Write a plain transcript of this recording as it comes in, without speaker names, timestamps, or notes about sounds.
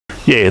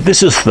Yeah,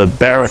 this is the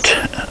Barrett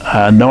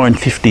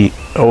 950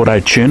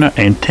 Autotune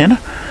Antenna.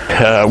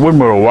 When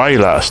we were away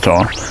last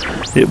time,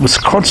 it was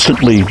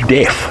constantly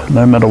deaf.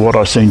 No matter what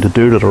I seemed to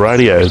do to the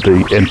radio,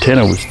 the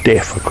antenna was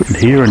deaf. I couldn't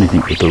hear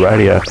anything with the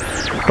radio.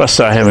 Plus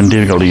they're having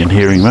difficulty in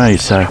hearing me.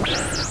 So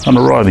on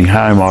arriving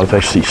home, I've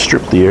actually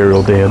stripped the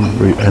aerial down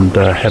and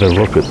had a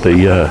look at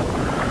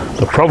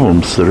the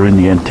problems that are in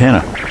the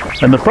antenna.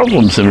 And the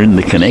problems are in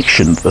the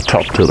connection at the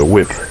top to the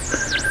whip.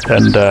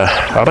 And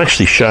I'll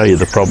actually show you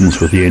the problems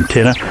with the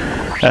antenna,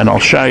 and I'll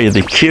show you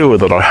the cure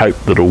that I hope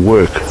that'll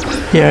work.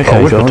 Yeah,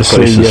 okay, guys,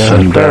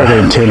 the Barrett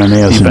antenna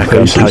now is in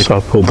pieces. I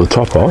pulled the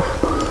top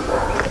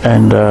off,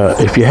 and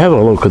if you have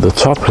a look at the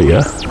top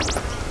here,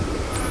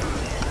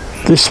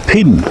 this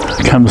pin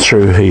comes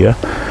through here,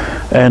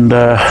 and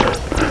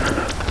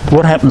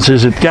what happens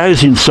is it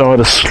goes inside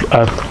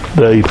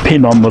the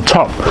pin on the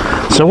top.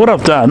 So what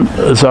I've done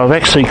is I've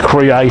actually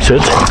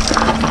created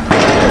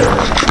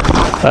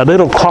a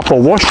little copper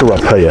washer up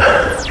here.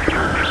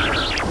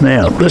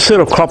 Now this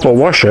little copper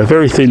washer,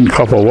 very thin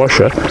copper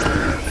washer,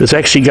 is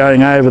actually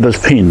going over this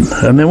pin.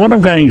 And then what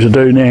I'm going to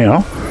do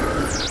now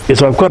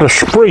is I've got a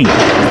spring,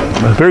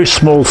 a very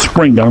small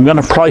spring. I'm going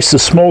to place the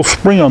small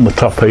spring on the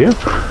top here.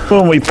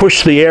 When we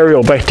push the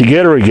aerial back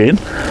together again,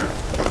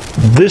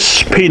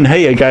 this pin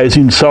here goes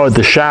inside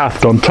the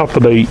shaft on the top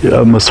of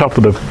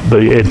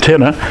the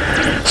antenna,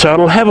 so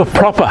it'll have a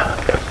proper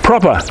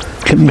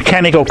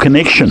mechanical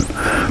connection,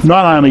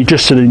 not only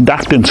just an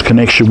inductance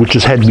connection which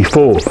it's had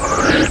before,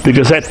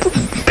 because that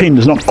pin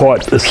is not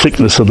quite the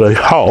thickness of the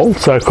hole,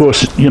 so of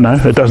course, you know,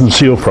 it doesn't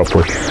seal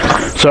properly.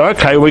 So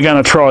okay, we're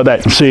going to try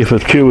that and see if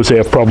it cures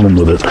our problem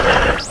with it.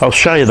 I'll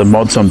show you the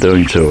mods I'm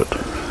doing to it.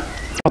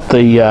 Got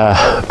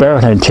the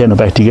Barrett antenna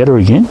back together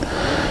again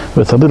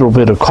with a little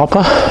bit of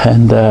copper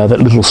and that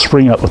little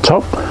spring up the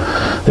top.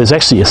 There's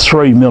actually a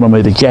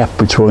 3mm gap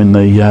between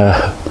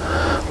the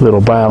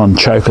little bail and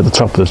choke at the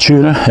top of the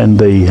tuner and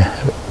the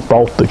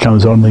bolt that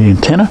comes on the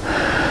antenna,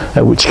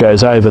 which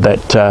goes over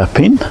that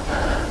pin.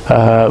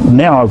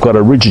 Now I've got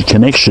a rigid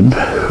connection.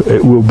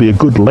 It will be a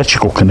good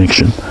electrical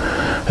connection,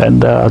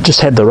 and I've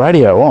just had the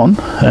radio on,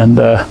 and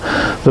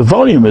the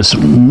volume is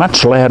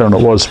much louder than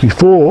it was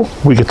before.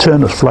 We could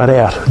turn it flat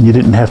out and you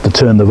didn't have to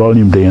turn the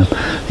volume down,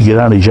 you could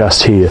only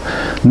just hear.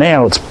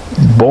 Now it's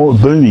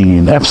booming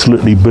in,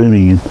 absolutely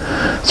booming in.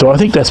 So I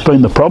think that's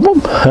been the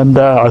problem, and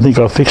I think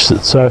I've fixed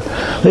it. So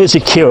there's a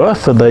cure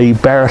for the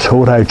Barrett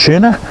Auto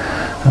Tuner.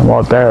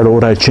 My Barrett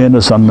Auto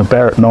Tuner's on the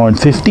Barrett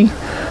 950,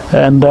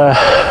 and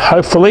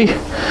hopefully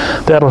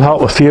that'll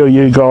help a few of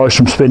you guys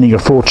from spending a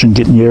fortune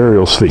getting your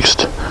aerials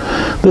fixed.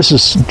 This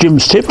is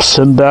Jim's tips,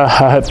 and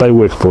I hope they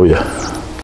work for you.